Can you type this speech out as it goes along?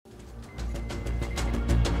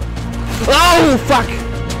Oh, fuck!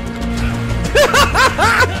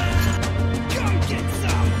 Come get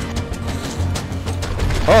some.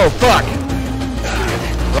 Oh, fuck!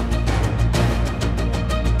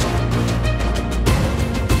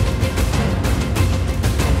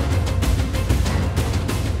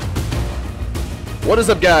 What is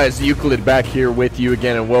up, guys? Euclid back here with you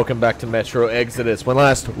again, and welcome back to Metro Exodus. When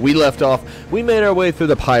last we left off, we made our way through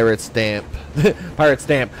the Pirate's Damp.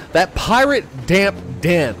 That Pirate Damp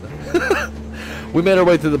Den. We made our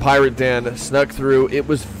way through the Pirate Den, snuck through. It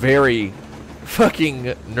was very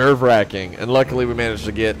fucking nerve-wracking, and luckily we managed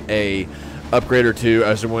to get a upgrade or two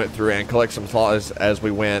as we went through and collect some flaws as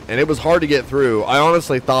we went, and it was hard to get through. I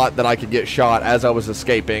honestly thought that I could get shot as I was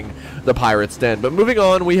escaping the Pirate's Den. But moving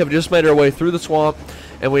on, we have just made our way through the swamp,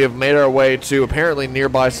 and we have made our way to apparently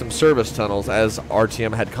nearby some service tunnels, as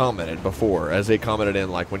RTM had commented before, as they commented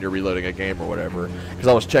in like when you're reloading a game or whatever, because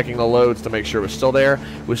I was checking the loads to make sure it was still there.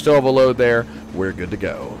 We still have a load there. We're good to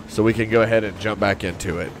go, so we can go ahead and jump back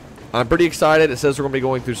into it. I'm pretty excited. It says we're going to be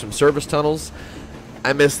going through some service tunnels.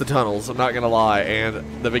 I miss the tunnels, I'm not going to lie,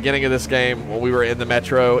 and the beginning of this game, when we were in the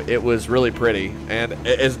metro, it was really pretty, and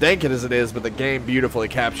as dank as it is, but the game beautifully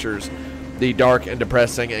captures the dark and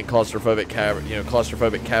depressing and claustrophobic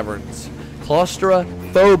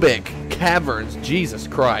caverns, Jesus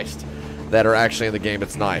Christ, that are actually in the game.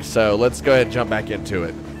 It's nice. So let's go ahead and jump back into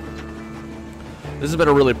it. This has been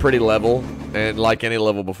a really pretty level, and like any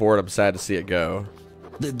level before it, I'm sad to see it go.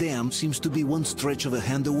 The dam seems to be one stretch of a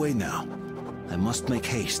hand away now. I must make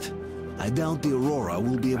haste. I doubt the Aurora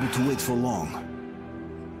will be able to wait for long.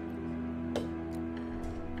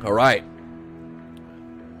 All right.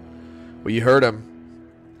 Well, you heard him.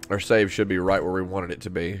 Our save should be right where we wanted it to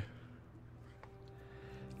be.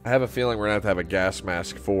 I have a feeling we're going to have a gas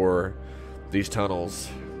mask for these tunnels.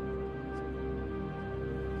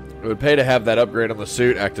 It would pay to have that upgrade on the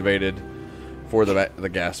suit activated for the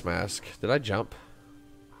gas mask. Did I jump?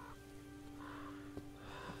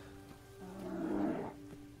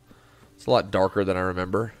 It's a lot darker than I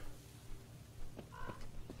remember.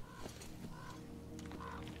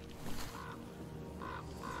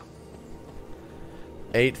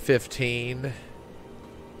 $8:15.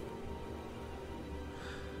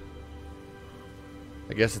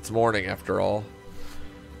 I guess it's morning after all.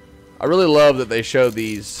 I really love that they show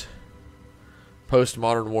these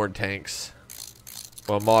post-modern war tanks.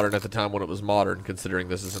 Well, modern at the time when it was modern, considering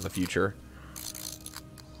this is in the future.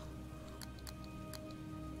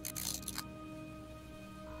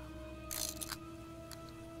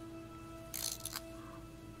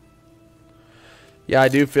 Yeah, I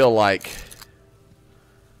do feel like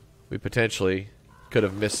we potentially could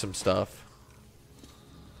have missed some stuff.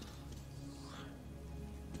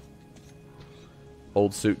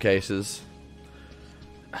 Old suitcases.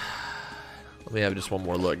 Let me have just one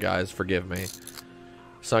more look, guys. Forgive me.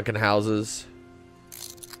 Sunken houses.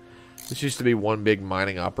 This used to be one big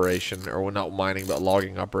mining operation. Or, well, not mining, but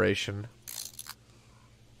logging operation.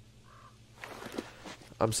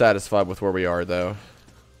 I'm satisfied with where we are, though.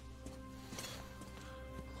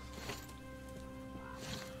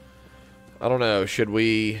 I don't know, should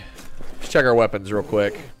we... Let's check our weapons real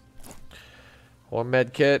quick. One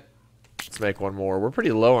med kit. Let's make one more. We're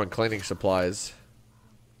pretty low on cleaning supplies.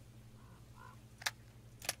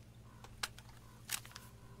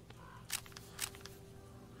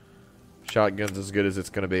 Shotgun's as good as it's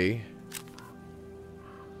going to be.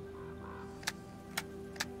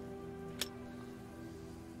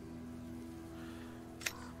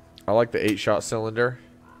 I like the 8-shot cylinder.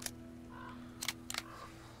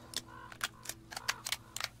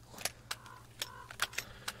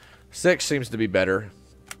 Six seems to be better.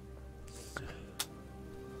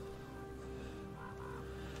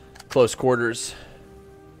 Close quarters.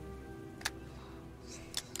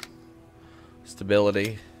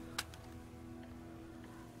 Stability.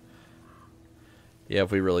 Yeah,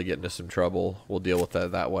 if we really get into some trouble, we'll deal with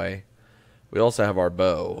that way. We also have our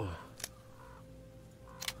bow.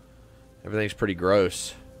 Everything's pretty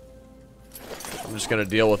gross. I'm just going to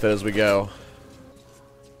deal with it as we go.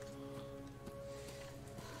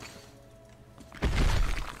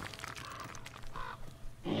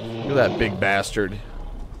 Look at that big bastard.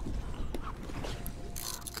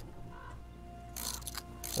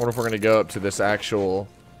 I wonder if we're going to go up to this actual...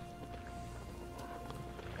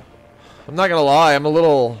 I'm not going to lie, I'm a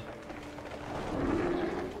little...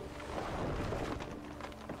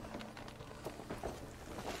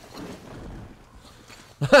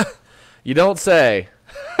 You don't say.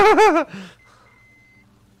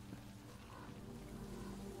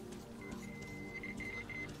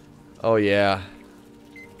 Oh, yeah.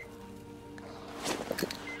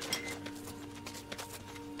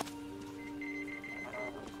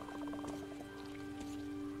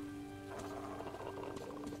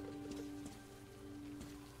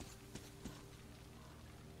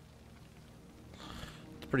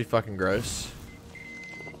 pretty fucking gross.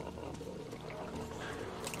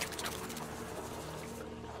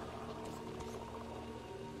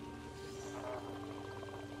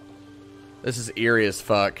 This is eerie as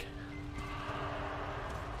fuck.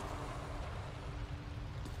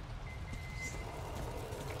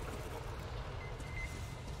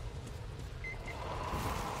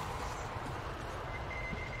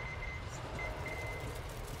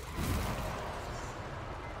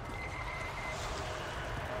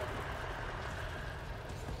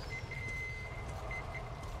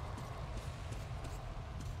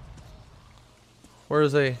 Where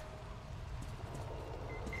is he?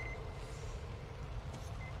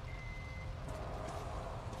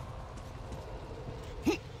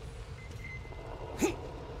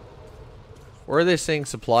 Where are they seeing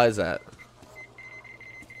supplies at?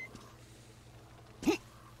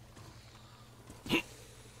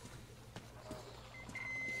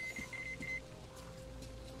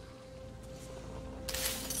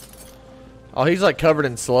 Oh, he's like covered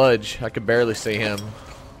in sludge. I could barely see him.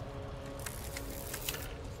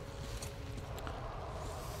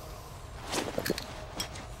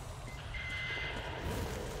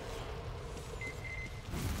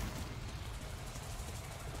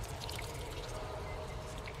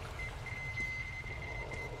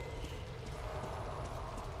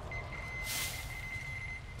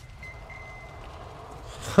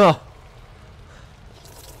 Huh.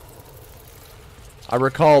 I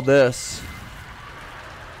recall this.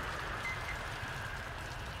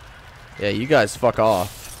 Yeah, you guys fuck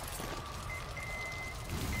off.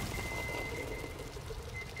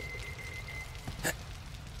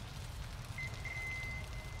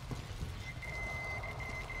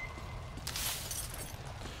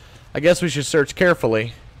 I guess we should search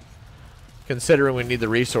carefully, considering we need the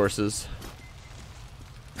resources.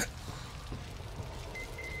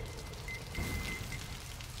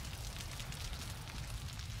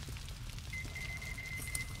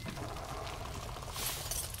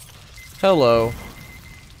 Hello.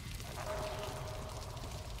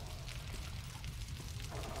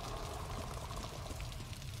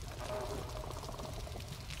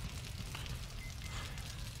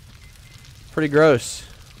 Pretty gross.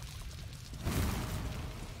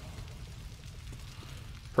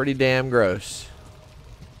 Pretty damn gross.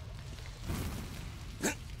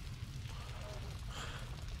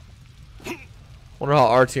 Wonder how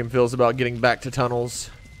our team feels about getting back to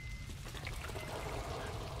tunnels.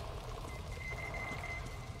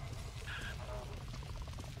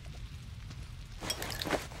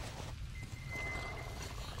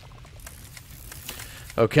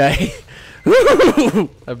 Okay.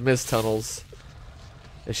 I've missed tunnels.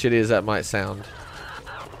 As shitty as that might sound.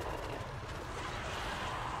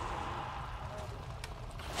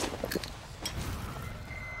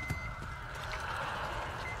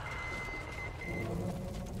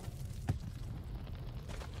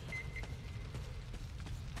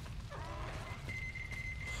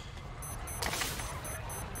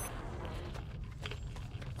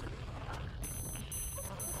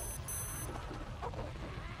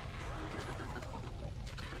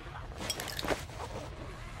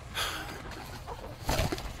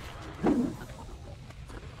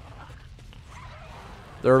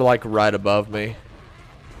 They're like right above me.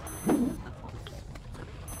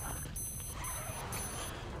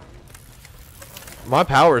 My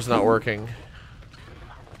power's not working.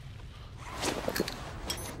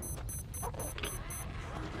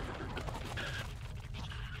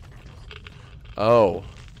 Oh.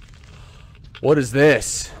 What is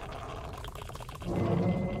this?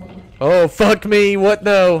 Oh, fuck me. What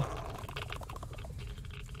no?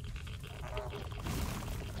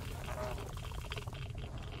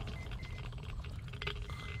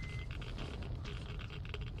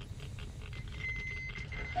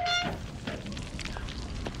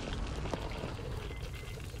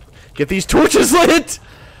 Get these torches lit!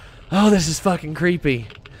 Oh, this is fucking creepy.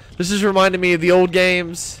 This is reminding me of the old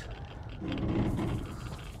games.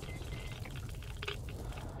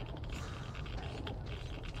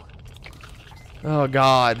 Oh,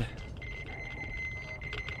 God.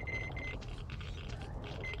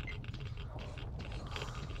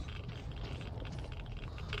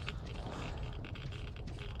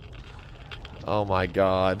 Oh, my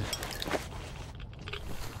God.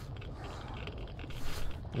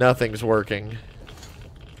 Nothing's working.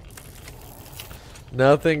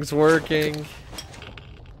 Nothing's working.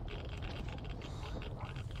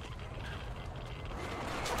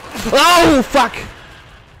 Oh, fuck!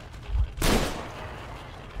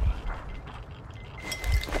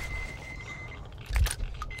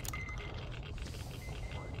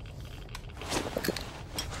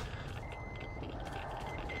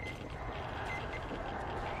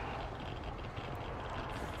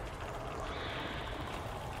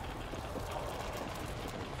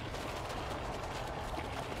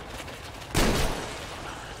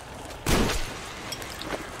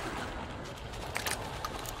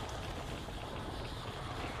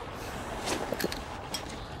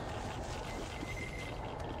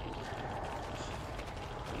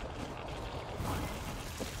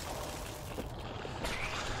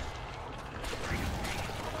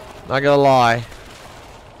 Not gonna lie.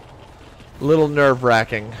 A little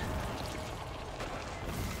nerve-wracking.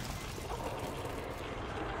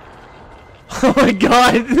 Oh my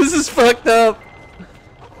god, this is fucked up.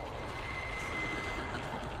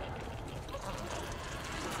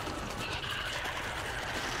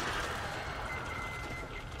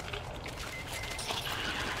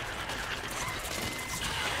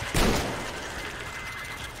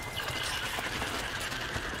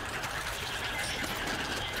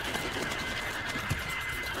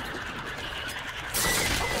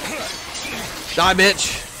 Die,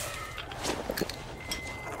 bitch.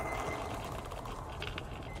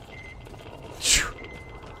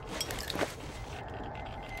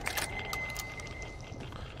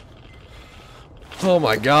 Oh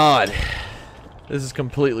my god. This is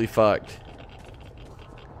completely fucked.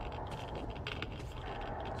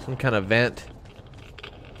 Some kind of vent.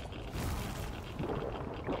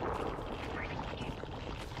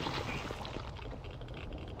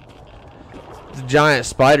 The giant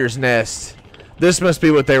spider's nest. This must be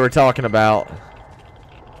what they were talking about.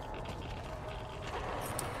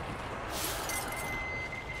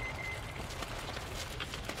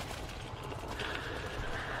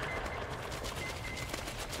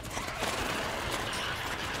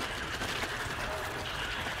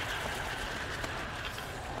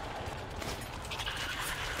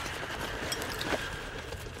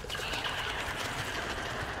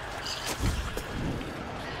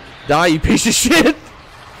 Die, you piece of shit!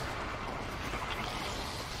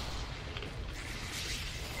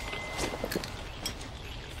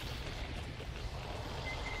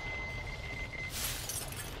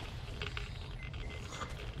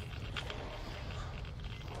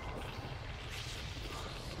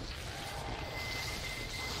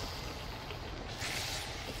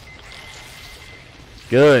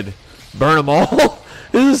 Good. Burn them all.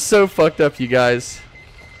 This is so fucked up, you guys.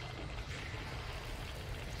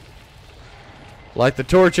 Light the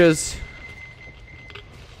torches.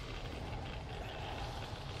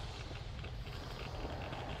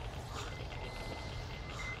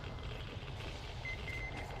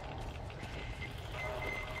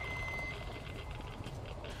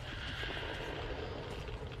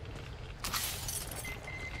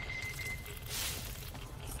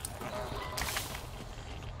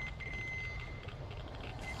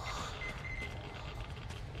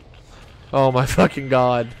 Oh my fucking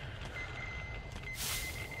god.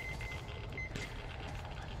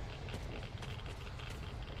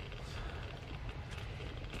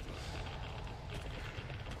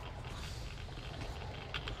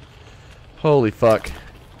 Holy fuck.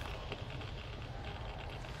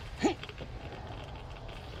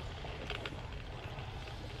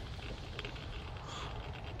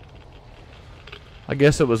 I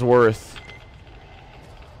guess it was worth.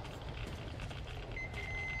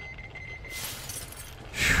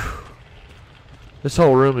 This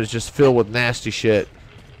whole room is just filled with nasty shit.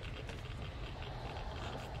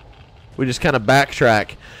 We just kind of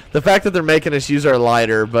backtrack. The fact that they're making us use our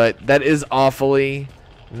lighter, but that is awfully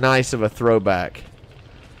nice of a throwback.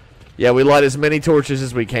 Yeah, we light as many torches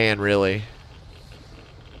as we can, really.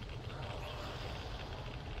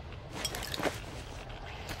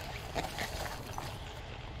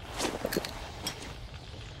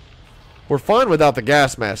 We're fine without the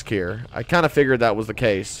gas mask here. I kind of figured that was the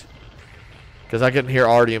case, because I couldn't hear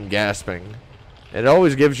Artyom gasping. It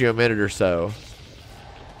always gives you a minute or so.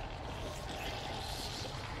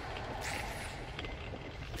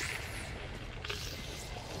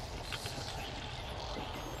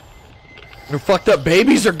 Your fucked up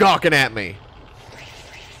babies are gawking at me.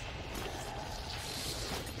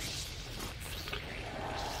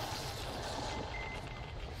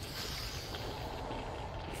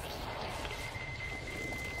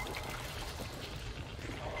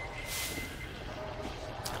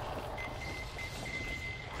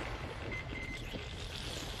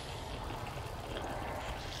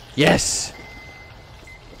 Yes!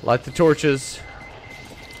 Light the torches.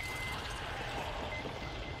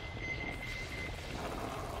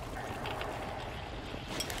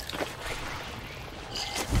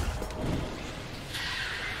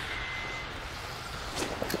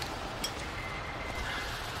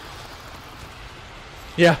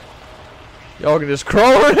 Yeah. Y'all can just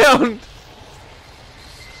crawl around.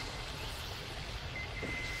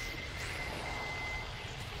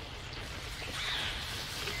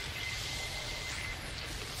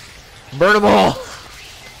 Burn them all.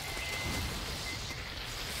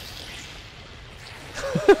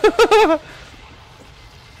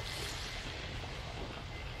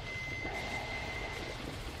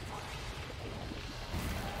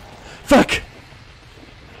 Fuck.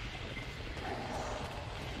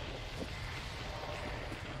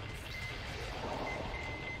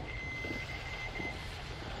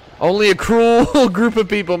 Only a cruel group of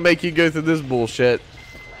people make you go through this bullshit.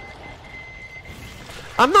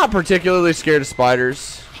 I'm not particularly scared of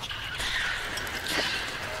spiders.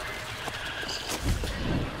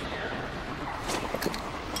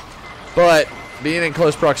 But being in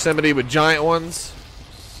close proximity with giant ones,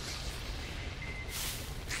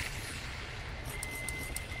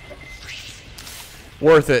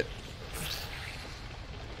 worth it.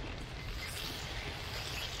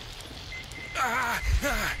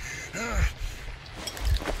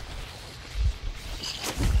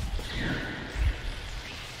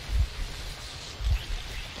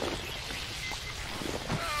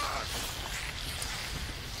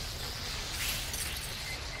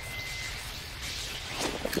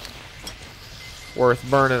 Worth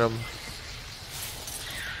burning them.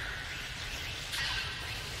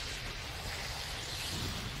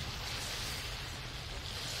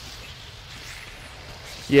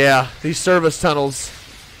 Yeah, these service tunnels.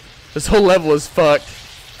 This whole level is fucked.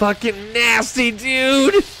 Fucking nasty,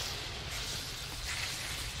 dude!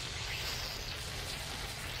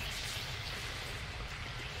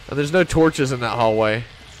 And there's no torches in that hallway.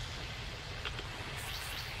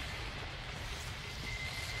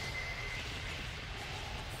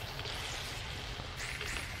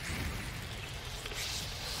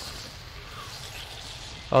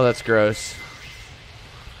 Oh, that's gross.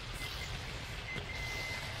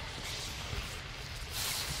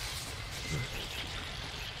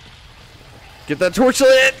 Get that torch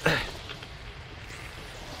lit!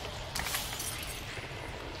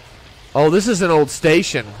 Oh, this is an old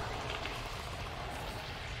station.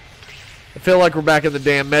 I feel like we're back in the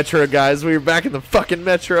damn metro, guys. We were back in the fucking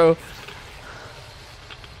metro.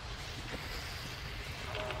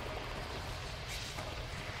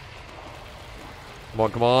 Come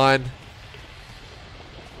on, come on.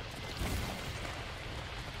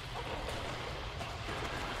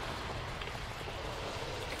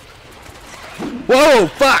 Whoa,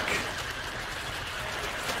 fuck!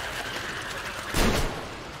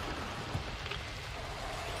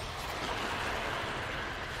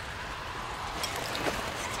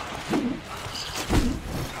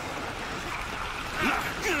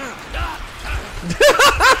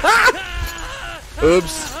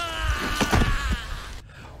 Oops.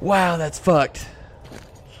 Wow, that's fucked.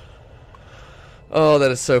 Oh,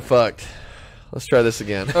 that is so fucked. Let's try this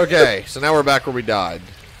again. Okay, so now we're back where we died.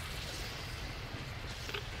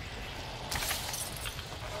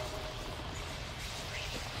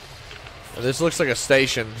 This looks like a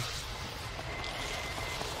station.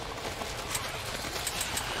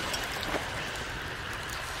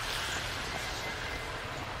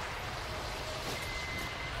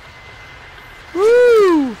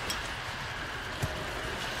 Woo!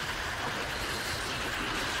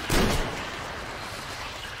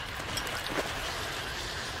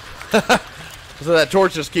 So that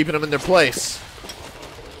torch is keeping them in their place.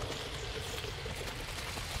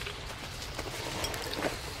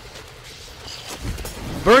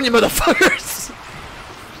 Burn you motherfuckers!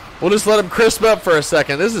 We'll just let them crisp up for a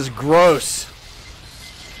second. This is gross.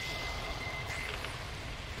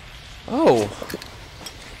 Oh.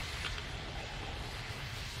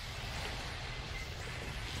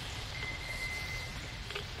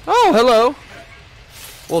 Oh, hello.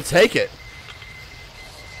 We'll take it.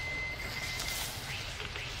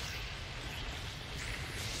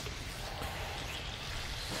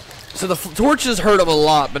 So the torches hurt them a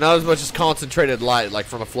lot, but not as much as concentrated light, like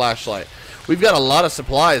from a flashlight. We've got a lot of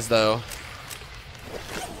supplies, though.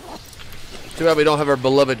 Too bad we don't have our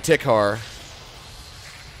beloved Tikhar.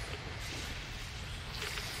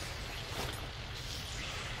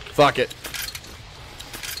 Fuck it.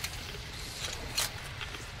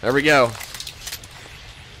 There we go.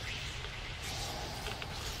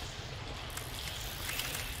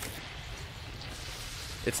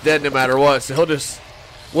 It's dead no matter what, so he'll just...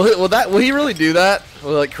 Will he really do that?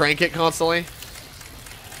 Will he like crank it constantly?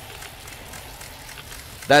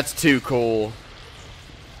 That's too cool.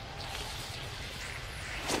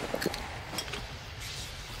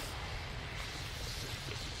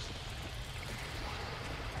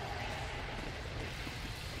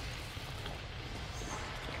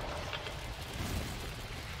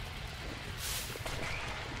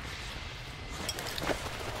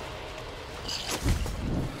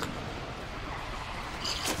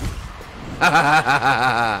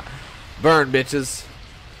 Burn, bitches.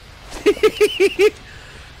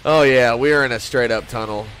 Oh yeah, we are in a straight up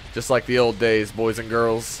tunnel, just like the old days, boys and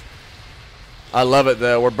girls. I love it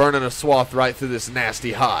though. We're burning a swath right through this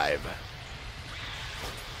nasty hive.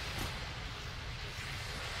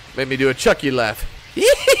 Made me do a Chucky laugh.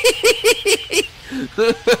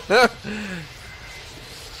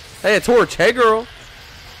 Hey, a torch. Hey, girl.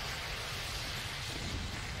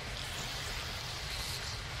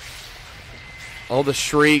 All the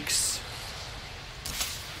shrieks.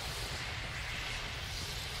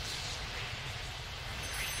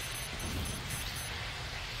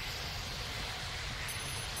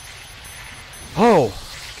 Oh.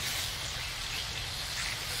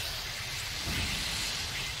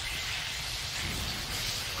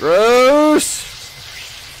 Gross.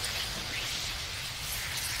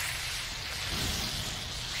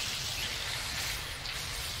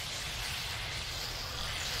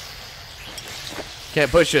 Can't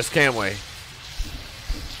push this, can we?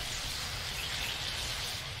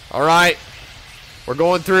 All right. We're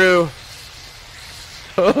going through.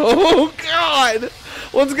 Oh, God.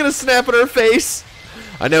 One's going to snap at her face.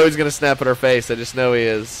 I know he's going to snap at her face. I just know he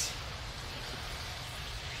is.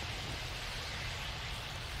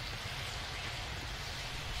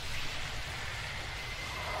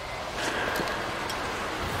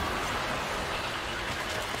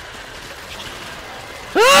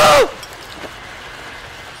 Ah!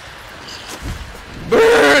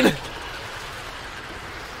 Burn!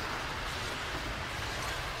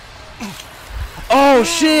 Oh,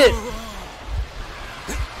 shit!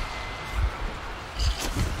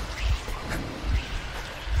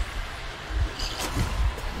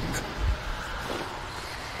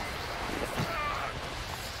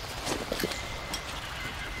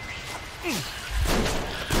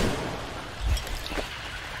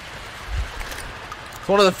 It's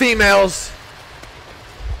one of the females.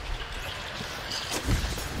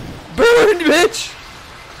 Burn, bitch!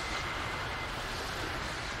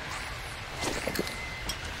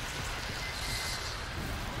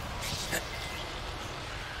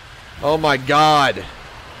 Oh my God.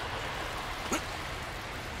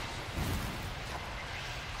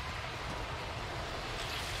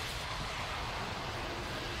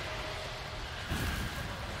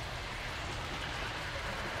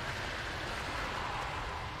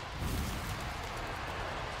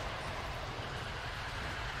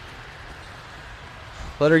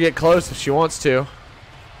 Let her get close if she wants to.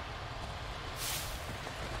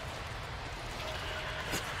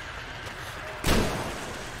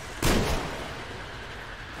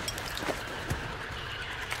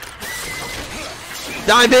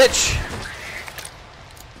 Die, bitch!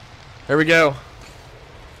 There we go.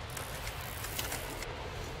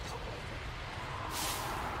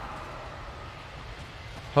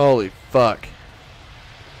 Holy fuck.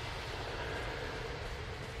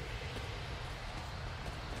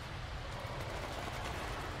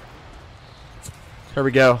 There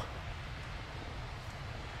we go.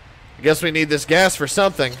 I guess we need this gas for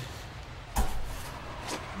something.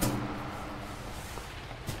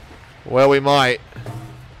 Well, we might.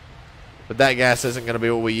 But that gas isn't going to be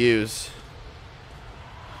what we use.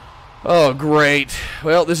 Oh, great.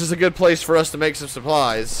 Well, this is a good place for us to make some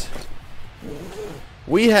supplies.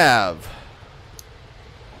 We have...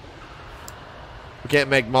 We can't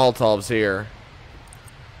make Molotovs here.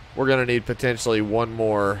 We're going to need potentially one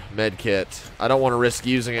more med kit. I don't want to risk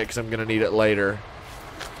using it because I'm going to need it later.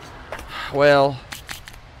 Well,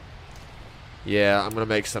 yeah, I'm going to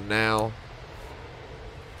make some now.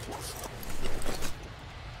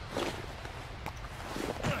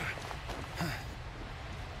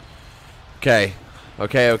 Okay.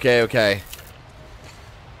 Okay.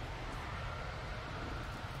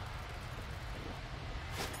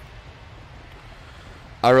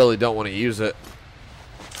 I really don't want to use it.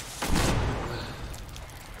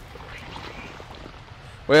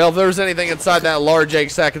 Well, if there's anything inside that large egg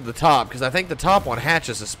sac at the top, because I think the top one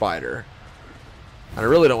hatches a spider. And I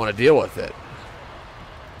really don't want to deal with it.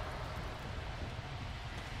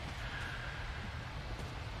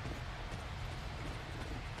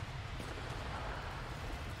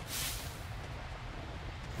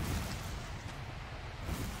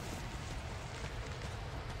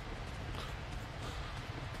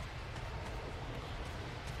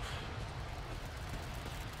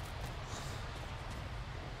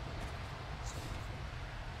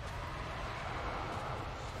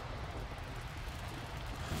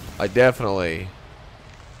 I definitely...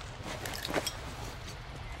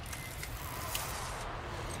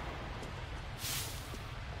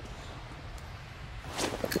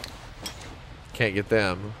 can't get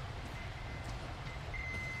them.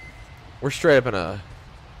 We're straight up in a...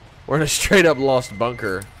 We're in a straight up lost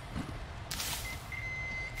bunker.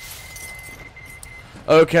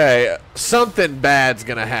 Okay, something bad's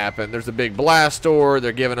gonna happen. There's a big blast door.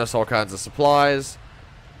 They're giving us all kinds of supplies.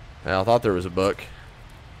 I thought there was a book.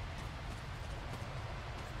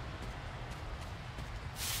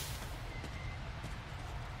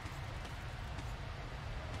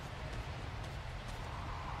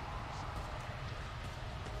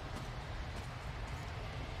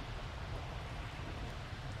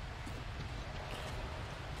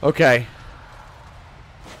 Okay.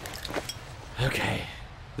 Okay.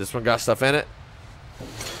 This one got stuff in it?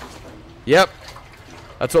 Yep.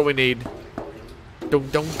 That's what we need. Dong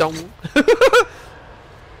dong dong.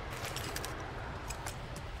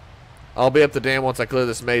 I'll be up the dam once I clear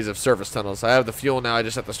this maze of surface tunnels. I have the fuel now. I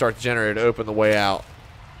just have to start the generator to open the way out.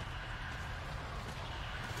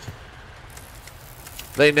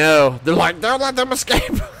 They know. They're like, don't let them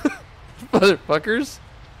escape. Motherfuckers.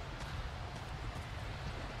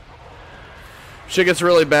 Shit gets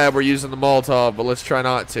really bad. We're using the Molotov, but let's try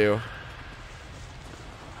not to.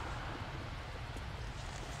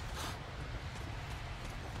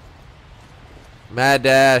 Mad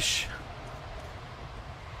dash.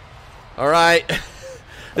 Alright.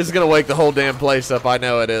 This is gonna wake the whole damn place up. I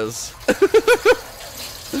know it is.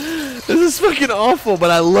 This is fucking awful,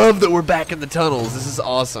 but I love that we're back in the tunnels. This is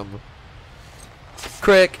awesome.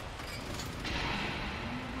 Crick.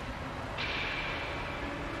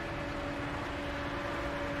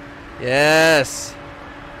 Yes.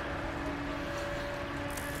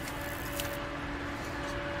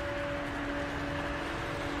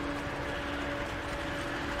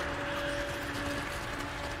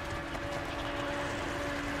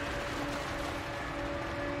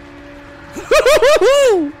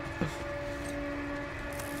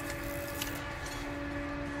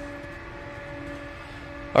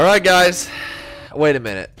 All right, guys. Wait a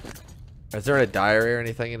minute. Is there a diary or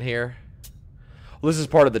anything in here? Well, this is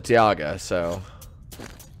part of the Taiga, so.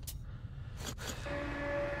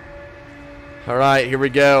 All right, here we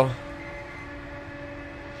go.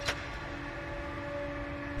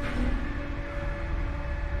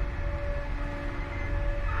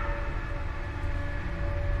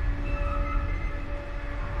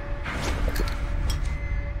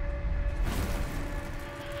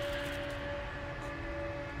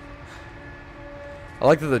 I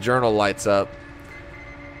like that the journal lights up.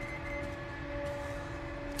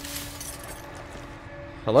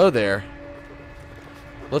 Hello there.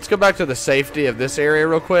 Let's go back to the safety of this area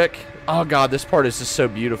real quick. Oh god, this part is just so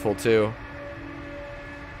beautiful too.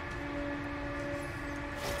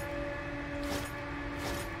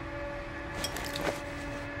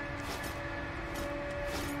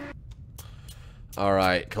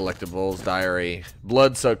 Alright, collectibles, diary.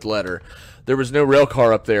 Blood-soaked letter. There was no rail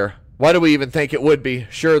car up there. Why do we even think it would be?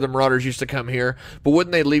 Sure, the marauders used to come here, but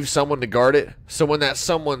wouldn't they leave someone to guard it? So when that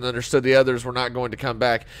someone understood the others were not going to come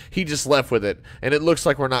back, he just left with it. And it looks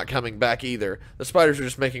like we're not coming back either. The spiders were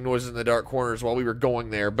just making noises in the dark corners while we were going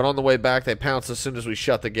there, but on the way back they pounced as soon as we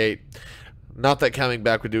shut the gate. Not that coming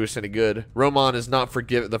back would do us any good. Roman is not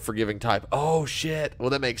the forgiving type. Oh, shit. Well,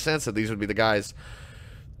 that makes sense that these would be the guys.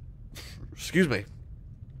 Excuse me.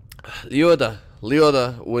 Leoda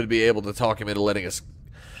would be able to talk him into letting us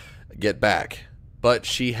get back, but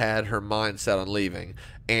she had her mind set on leaving,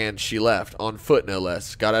 and she left on foot, no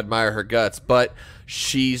less. Gotta admire her guts, but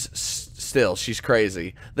she's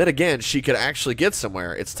crazy. Then again, she could actually get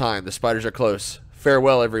somewhere. It's time. The spiders are close.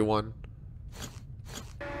 Farewell, everyone.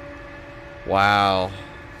 Wow.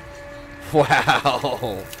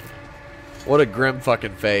 Wow. What a grim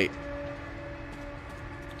fucking fate.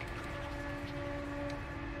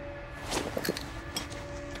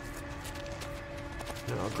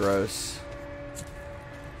 Oh, gross.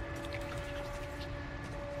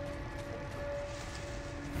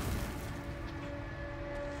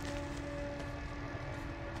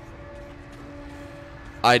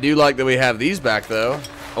 I do like that we have these back, though.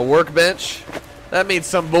 A workbench. That means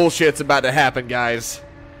some bullshit's about to happen, guys.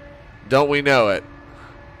 Don't we know it?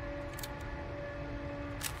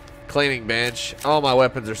 Cleaning bench. All my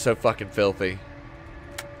weapons are so fucking filthy.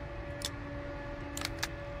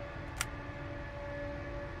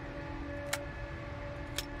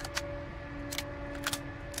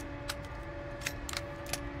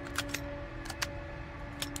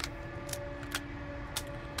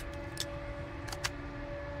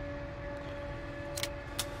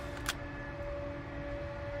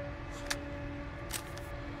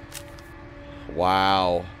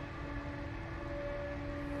 Wow.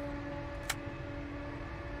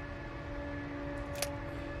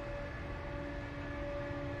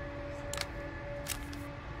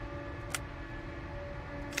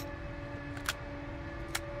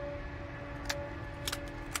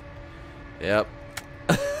 Yep.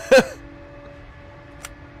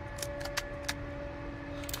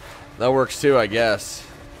 That works too, I guess.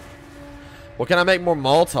 Well, can I make more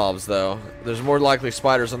Molotovs, though? There's more likely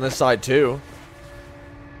spiders on this side, too.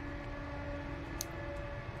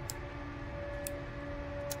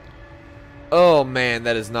 Oh, man,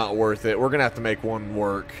 that is not worth it. We're going to have to make one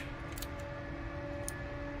work.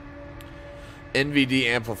 NVD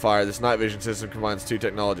amplifier. This night vision system combines two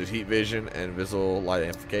technologies: heat vision and visible light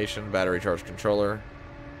amplification. Battery charge controller.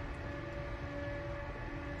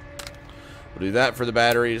 We'll do that for the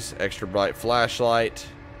batteries. Extra bright flashlight.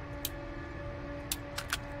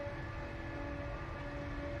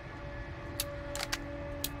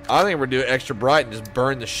 I think we're doing extra bright and just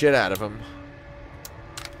burn the shit out of them.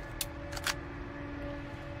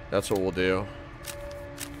 That's what we'll do.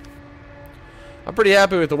 I'm pretty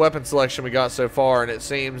happy with the weapon selection we got so far, and it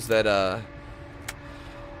seems that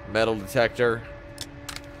metal detector.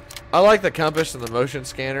 I like the compass and the motion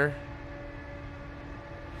scanner.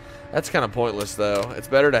 That's kind of pointless though. It's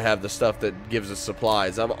better to have the stuff that gives us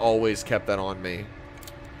supplies. I've always kept that on me.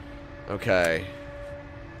 Okay.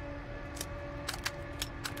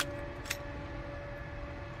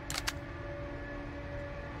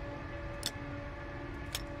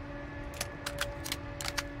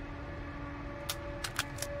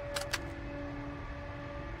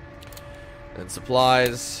 And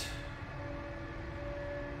supplies.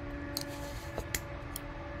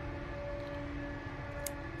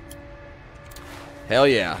 Hell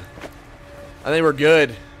yeah. I think we're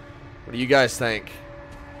good. What do you guys think?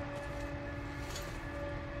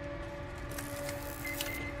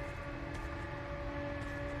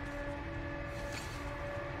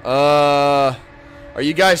 Are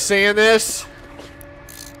you guys seeing this?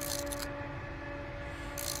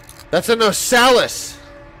 That's a Nosalis.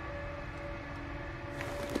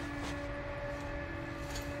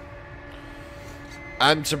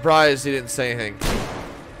 I'm surprised he didn't say anything.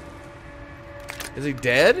 Is he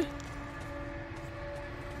dead?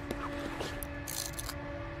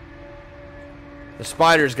 The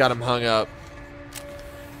spider's got him hung up.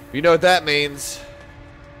 You know what that means.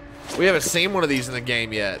 We haven't seen one of these in the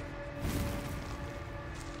game yet.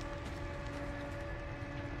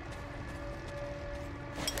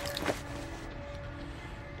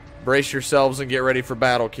 Brace yourselves and get ready for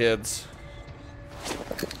battle, kids.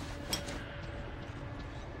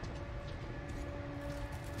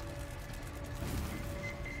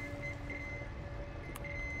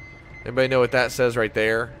 Anybody know what that says right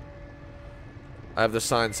there? I have the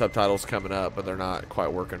signed subtitles coming up, but they're not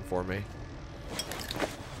quite working for me.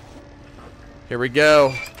 Here we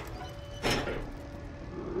go.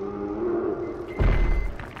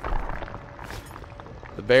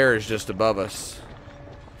 The bear is just above us.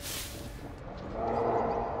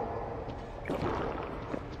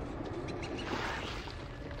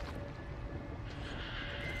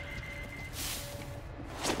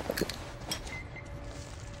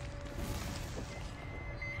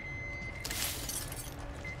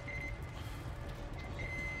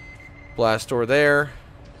 Blast door there.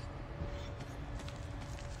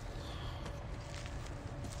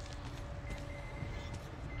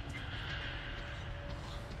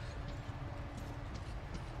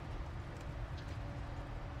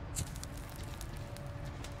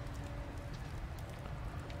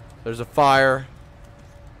 There's a fire.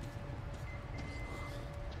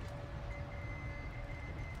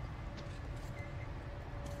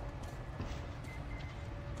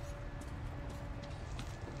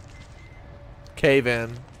 Cave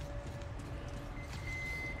in.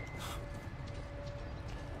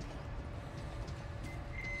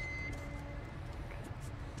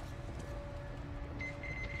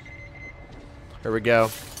 Here we go.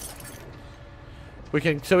 We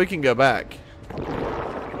can go back.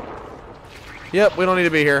 Yep, we don't need to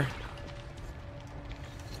be here.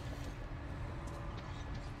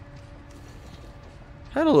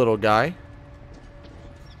 Hello, little guy.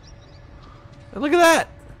 And look at that.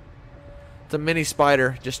 It's a mini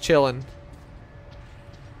spider just chilling.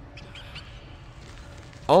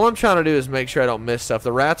 All I'm trying to do is make sure I don't miss stuff.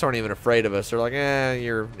 The rats aren't even afraid of us. They're like, eh,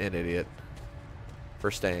 you're an idiot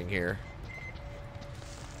for staying here.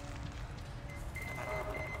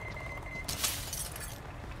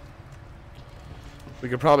 We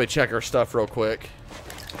could probably check our stuff real quick.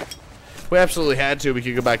 If we absolutely had to, we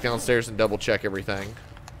could go back downstairs and double check everything.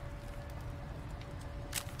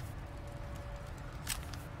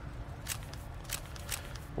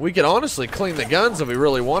 We could honestly clean the guns if we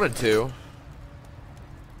really wanted to.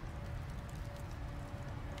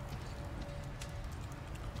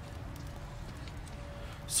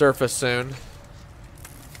 Surface soon.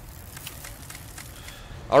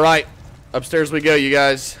 Alright, upstairs we go, you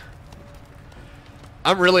guys.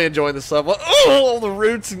 I'm really enjoying this level. Oh, all the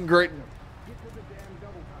roots and great.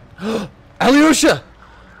 Alyosha!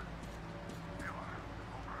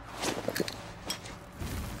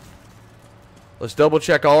 Let's double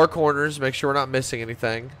check all our corners, make sure we're not missing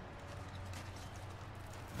anything.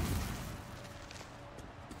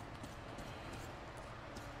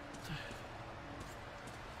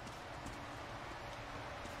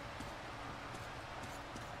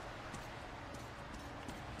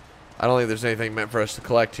 I don't think there's anything meant for us to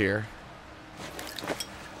collect here.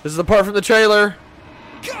 This is the part from the trailer.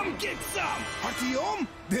 Come get some! Artyom?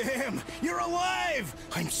 Damn, you're alive!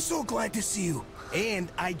 I'm so glad to see you.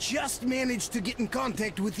 And I just managed to get in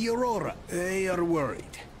contact with the Aurora. They are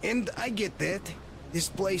worried. And I get that. This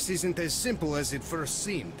place isn't as simple as it first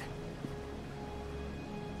seemed.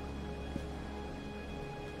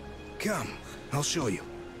 Come, I'll show you.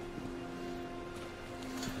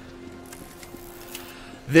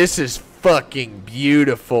 This is fucking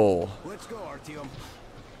beautiful. Let's go, Artyom.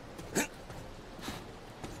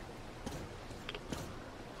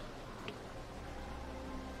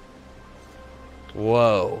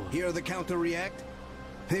 Whoa. Hear the counter react?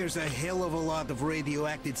 There's a hell of a lot of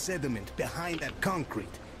radioactive sediment behind that concrete.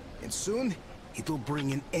 And soon, it'll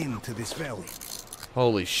bring an end to this valley.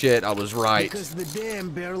 Holy shit, I was right. Because the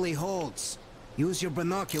dam barely holds. Use your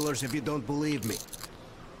binoculars if you don't believe me.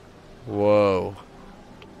 Whoa.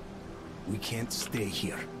 We can't stay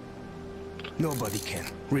here. Nobody can,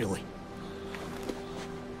 really.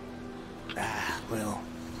 Ah, well,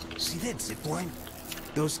 see that zipline?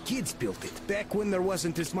 Those kids built it back when there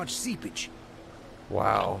wasn't as much seepage.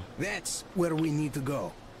 Wow. That's where we need to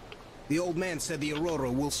go. The old man said the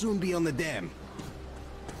Aurora will soon be on the dam.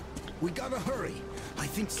 We gotta hurry. I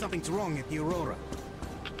think something's wrong at the Aurora.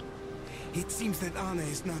 It seems that Anna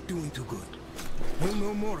is not doing too good. We'll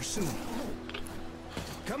know more soon.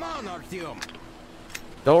 Come on, Artyom.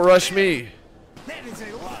 Don't rush me. That is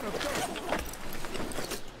a lot of dirt.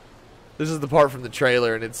 This is the part from the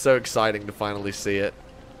trailer, and it's so exciting to finally see it.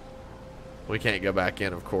 We can't go back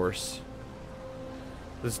in, of course.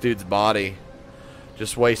 This dude's body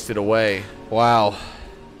just wasted away. Wow.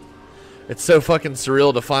 It's so fucking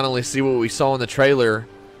surreal to finally see what we saw in the trailer,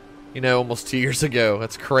 you know, almost 2 years ago.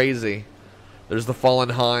 That's crazy. There's the Fallen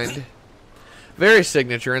Hind. Very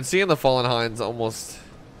signature, and seeing the Fallen Hind's almost,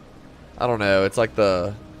 I don't know, it's like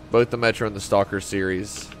both the Metro and the Stalker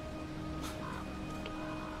series.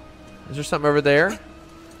 Is there something over there?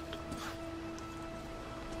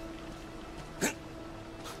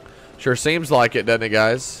 Sure seems like it, doesn't it,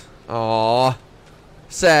 guys? Aww.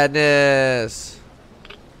 Sadness.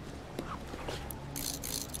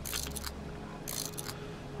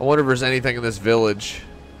 I wonder if there's anything in this village.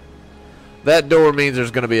 That door means there's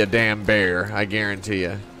going to be a damn bear, I guarantee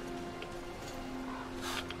you.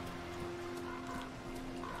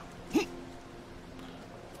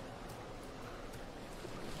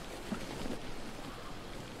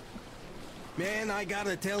 Man, I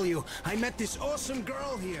gotta tell you, I met this awesome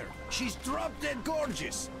girl here. She's drop-dead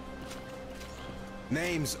gorgeous.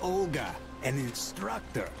 Name's Olga, an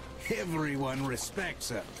instructor. Everyone respects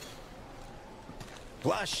her.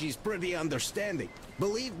 Plus, she's pretty understanding.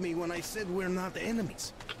 Believe me when I said we're not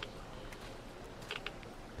enemies.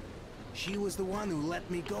 She was the one who let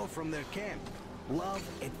me go from their camp. Love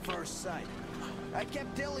at first sight. I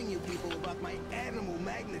kept telling you people about my animal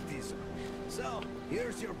magnetism. So,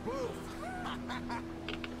 here's your proof.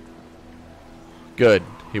 Good.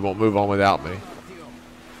 He won't move on without me.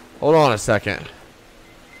 Hold on a second.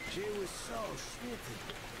 She was so smitten.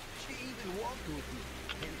 She even walked with me.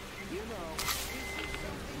 And, you know, this is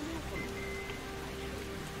something new for me.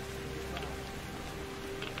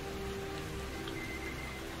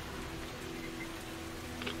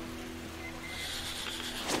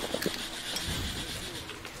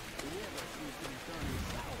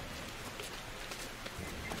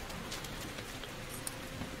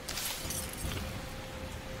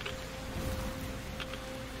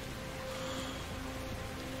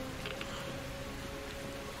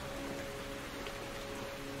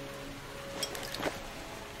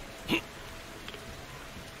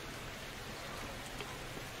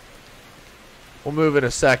 We'll move in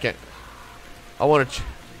a second. I want to...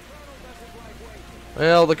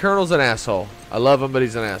 Well, the Colonel's an asshole. I love him, but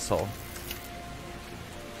he's an asshole.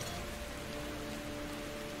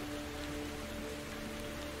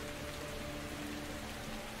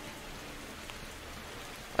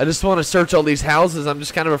 I just want to search all these houses. I'm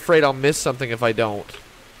just kind of afraid I'll miss something if I don't.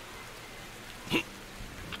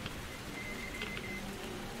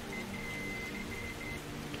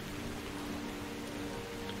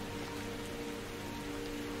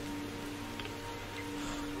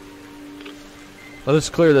 Let's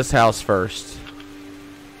clear this house first.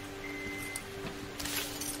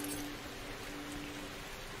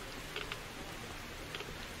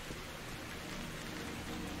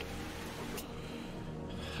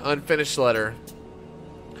 Unfinished letter.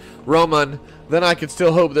 Roman, then I could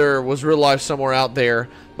still hope there was real life somewhere out there,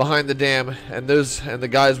 behind the dam, and the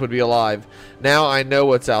guys would be alive. Now I know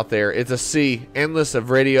what's out there. It's a sea, endless of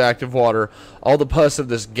radioactive water. All the pus of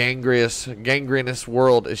this gangrenous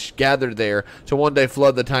world is gathered there to one day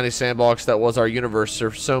flood the tiny sandbox that was our universe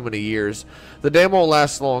for so many years. The dam won't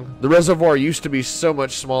last long. The reservoir used to be so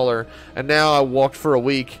much smaller, and now I walked for a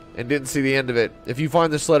week and didn't see the end of it. If you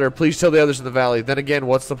find this letter, please tell the others in the valley. Then again,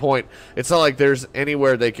 what's the point? It's not like there's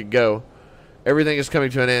anywhere they could go. Everything is coming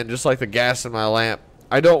to an end, just like the gas in my lamp.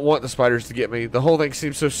 I don't want the spiders to get me. The whole thing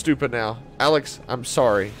seems so stupid now. Alex, I'm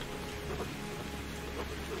sorry.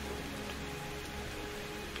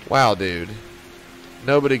 Wow, dude.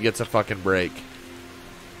 Nobody gets a fucking break.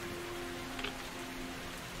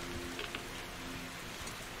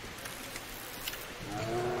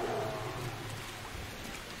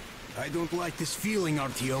 I don't like this feeling,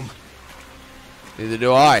 Artyom. Neither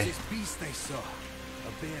do I. This beast I saw.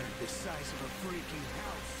 A bear the size of a freaking house.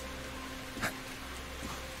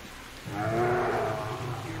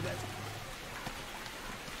 Hear that?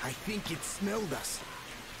 I think it smelled us.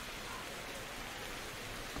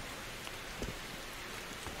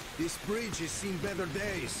 This bridge has seen better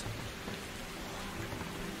days.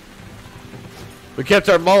 We kept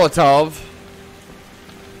our Molotov.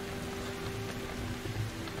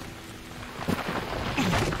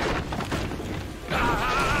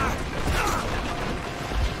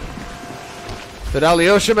 Did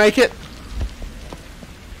Alyosha make it?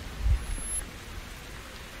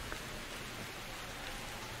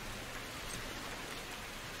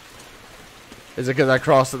 Is it because I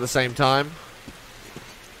crossed at the same time?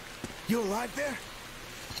 You alive there?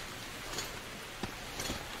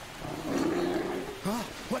 Huh?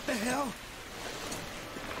 What the hell?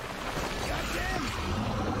 Goddamn!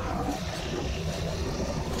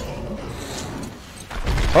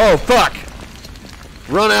 Oh, fuck!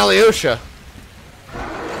 Run, Alyosha!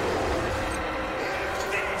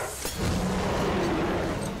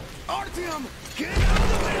 Artyom! Get out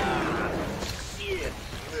of there! Shit!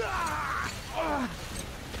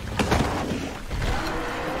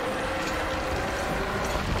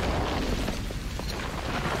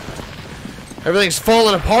 Everything's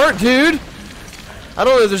falling apart, dude! I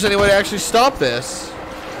don't know if there's any way to actually stop this.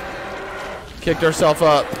 Kicked ourselves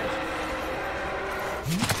up.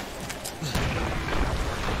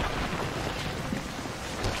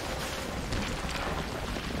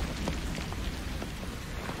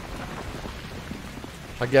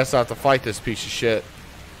 I guess I have to fight this piece of shit.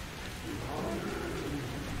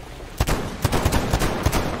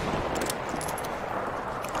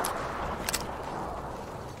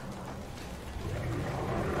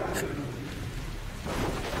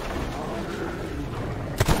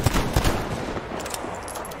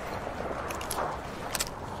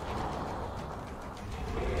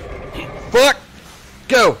 Fuck!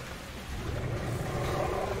 Go!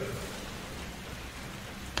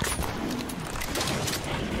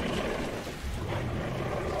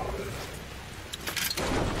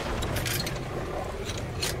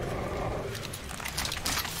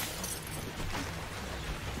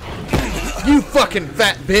 You fucking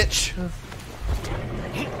fat bitch!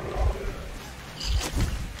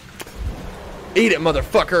 Eat it,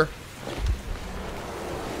 motherfucker!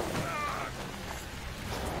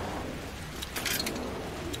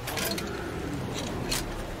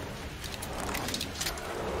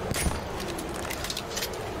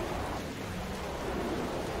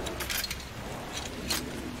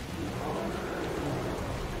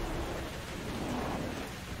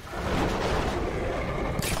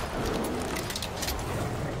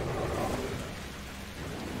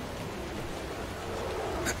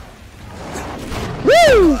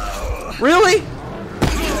 Woo! Really?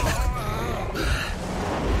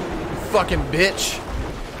 Fucking bitch.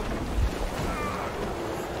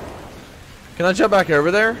 Can I jump back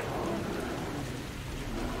over there?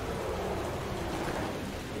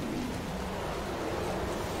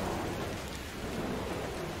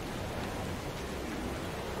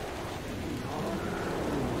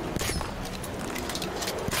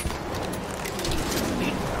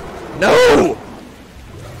 No!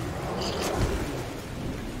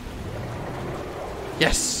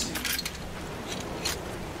 Yes!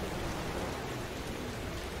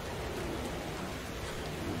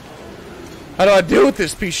 How do I deal with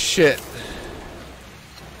this piece of shit?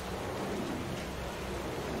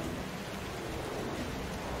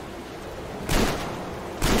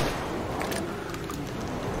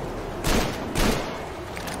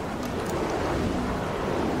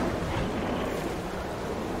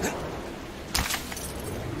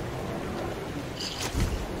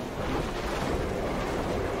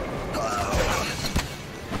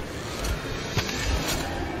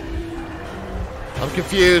 I'm I'm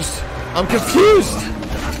confused. I'm confused.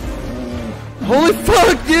 Holy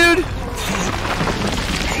fuck, dude.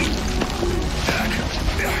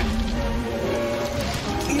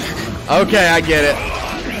 Okay, I get it.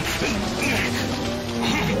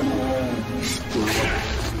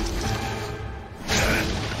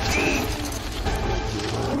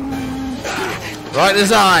 Right in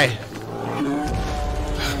his eye.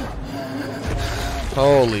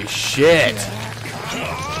 Holy shit.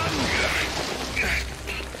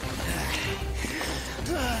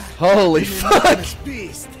 Holy fuck.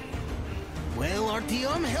 Beast. Well,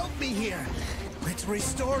 Artyom, help me here. Let's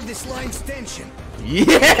restore this line's tension.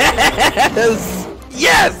 Yes!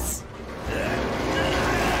 Yes!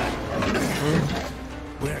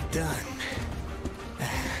 We're done.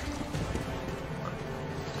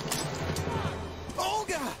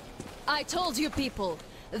 Olga! I told you people,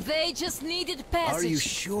 they just needed passage. Are you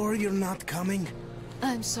sure you're not coming?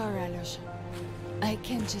 I'm sorry, Alyosha. I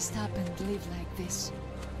can't just up and live like this.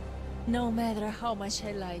 No matter how much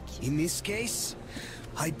I like you. In this case,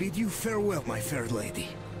 I bid you farewell, my fair lady.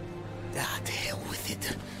 Ah, to hell with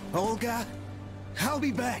it. Olga, I'll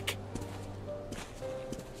be back.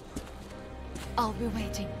 I'll be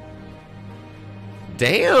waiting.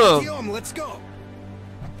 Damn! Artyom, let's go!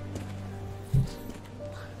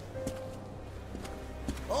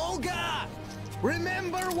 Olga!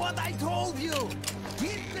 Remember what I told you!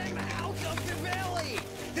 Get them out of the valley!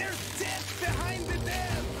 There's death behind the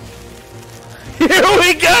dam! Here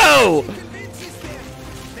we go! Convinces them!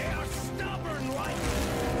 They are stubborn like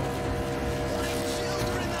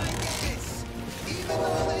children, I guess! Even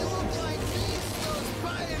though they look like these, those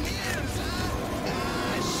pioneers, huh?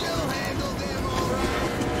 Ah, she'll handle them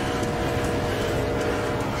alright!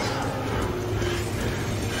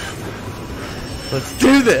 Let's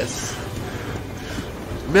do this!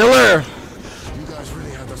 Miller! You guys really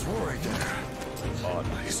had us worried there.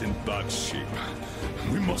 Anna is in bad shape.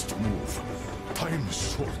 We must move. Time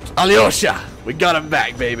is short. Alyosha! We got him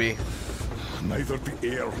back, baby. Neither the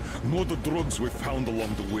air nor the drugs we found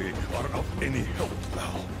along the way are of any help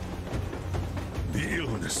now. The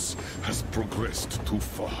illness has progressed too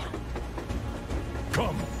far.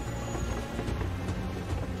 Come.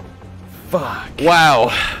 Fuck. Wow,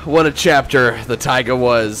 what a chapter the Taiga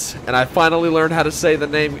was. And I finally learned how to say the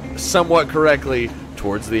name somewhat correctly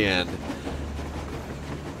towards the end.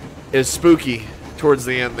 It was spooky towards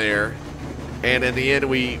the end there. And in the end,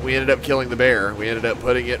 we ended up killing the bear. We ended up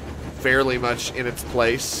putting it fairly much in its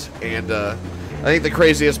place. And I think the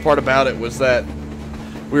craziest part about it was that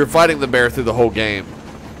we were fighting the bear through the whole game.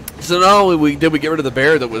 So not only did we get rid of the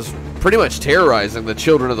bear that was pretty much terrorizing the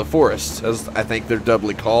children of the forest, as I think they're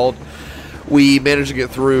doubly called, we managed to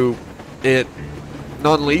get through it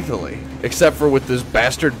non-lethally, except for with those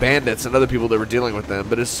bastard bandits and other people that were dealing with them.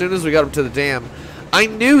 But as soon as we got up to the dam, I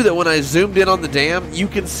knew that when I zoomed in on the dam, you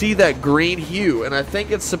can see that green hue, and I think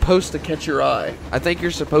it's supposed to catch your eye. I think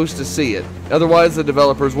you're supposed to see it. Otherwise, the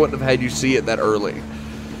developers wouldn't have had you see it that early.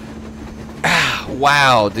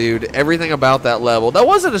 Wow, dude. Everything about that level. That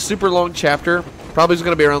wasn't a super long chapter. Probably is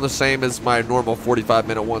going to be around the same as my normal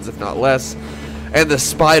 45-minute ones, if not less. And the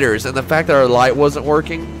spiders, and the fact that our light wasn't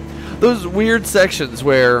working. Those weird sections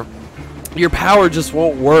where your power just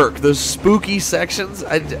won't work. Those spooky sections,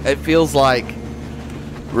 it feels like...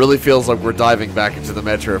 really feels like we're diving back into the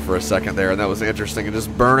metro for a second there, and that was interesting. And just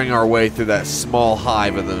burning our way through that small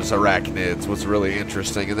hive of those arachnids was really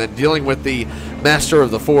interesting. And then dealing with the master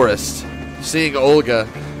of the forest, seeing Olga.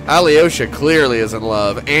 Alyosha clearly is in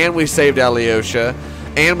love, and we saved Alyosha,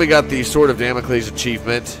 and we got the Sword of Damocles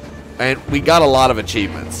achievement, and we got a lot of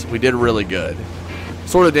achievements. We did really good.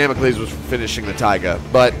 Sword of Damocles was finishing the Taiga,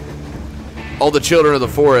 but all the children of the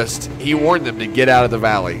forest, he warned them to get out of the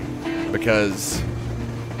valley because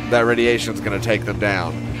that radiation is going to take them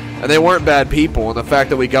down. And they weren't bad people, and the fact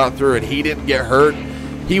that we got through and he didn't get hurt,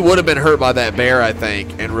 he would have been hurt by that bear, I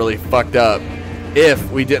think, and really fucked up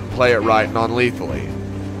if we didn't play it right non-lethally.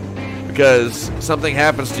 Because something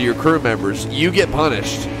happens to your crew members, you get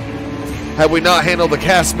punished. Had we not handled the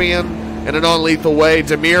Caspian in a non-lethal way,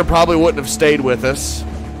 Demir probably wouldn't have stayed with us.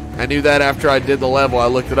 I knew that after I did the level. I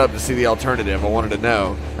looked it up to see the alternative. I wanted to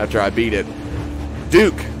know after I beat it.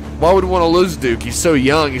 Duke. Why would we want to lose Duke? He's so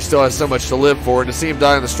young, he still has so much to live for, and to see him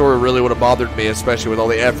die in the story really would have bothered me, especially with all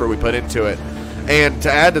the effort we put into it. And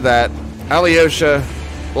to add to that, Alyosha,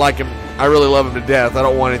 like him, I really love him to death. I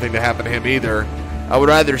don't want anything to happen to him either. I would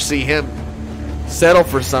rather see him settle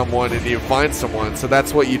for someone and you find someone, so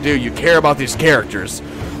that's what you do. You care about these characters.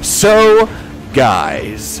 So,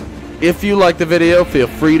 guys, if you like the video, feel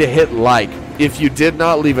free to hit like. If you did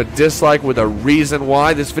not, leave a dislike with a reason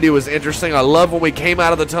why. This video was interesting. I love when we came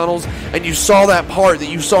out of the tunnels and you saw that part that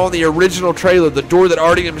you saw in the original trailer, the door that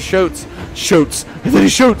Artyom shoots, and then he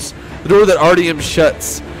shoots. The door that Artyom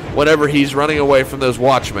shuts whenever he's running away from those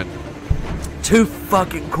watchmen. Too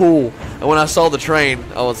fucking cool. And when I saw the train,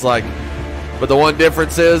 I was like, but the one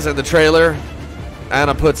difference is in the trailer,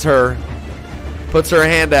 Anna puts her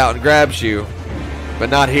hand out and grabs you,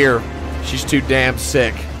 but not here. She's too damn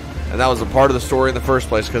sick. And that was a part of the story in the first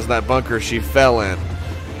place because of that bunker she fell in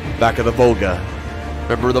back of the Volga.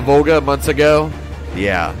 Remember the Volga months ago?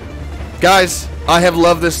 Yeah. Guys, I have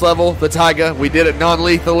loved this level, the Taiga. We did it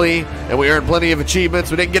non-lethally, and we earned plenty of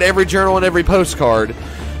achievements. We didn't get every journal and every postcard,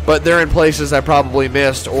 but they're in places I probably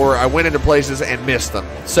missed, or I went into places and missed them.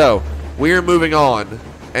 So, we are moving on,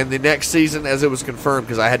 and the next season, as it was confirmed,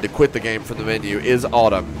 because I had to quit the game from the menu, is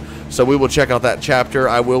Autumn. So we will check out that chapter.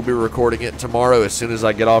 I will be recording it tomorrow as soon as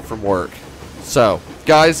I get off from work. So,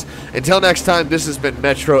 guys, until next time, this has been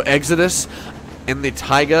Metro Exodus in the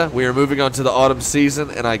Taiga. We are moving on to the autumn season,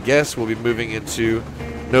 and I guess we'll be moving into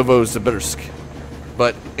Novosibirsk.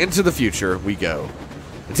 But into the future we go.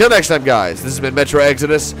 Until next time, guys, this has been Metro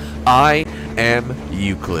Exodus. I am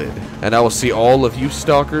Euclid, and I will see all of you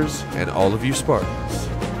stalkers and all of you Spartans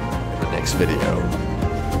in the next video.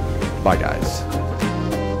 Bye, guys.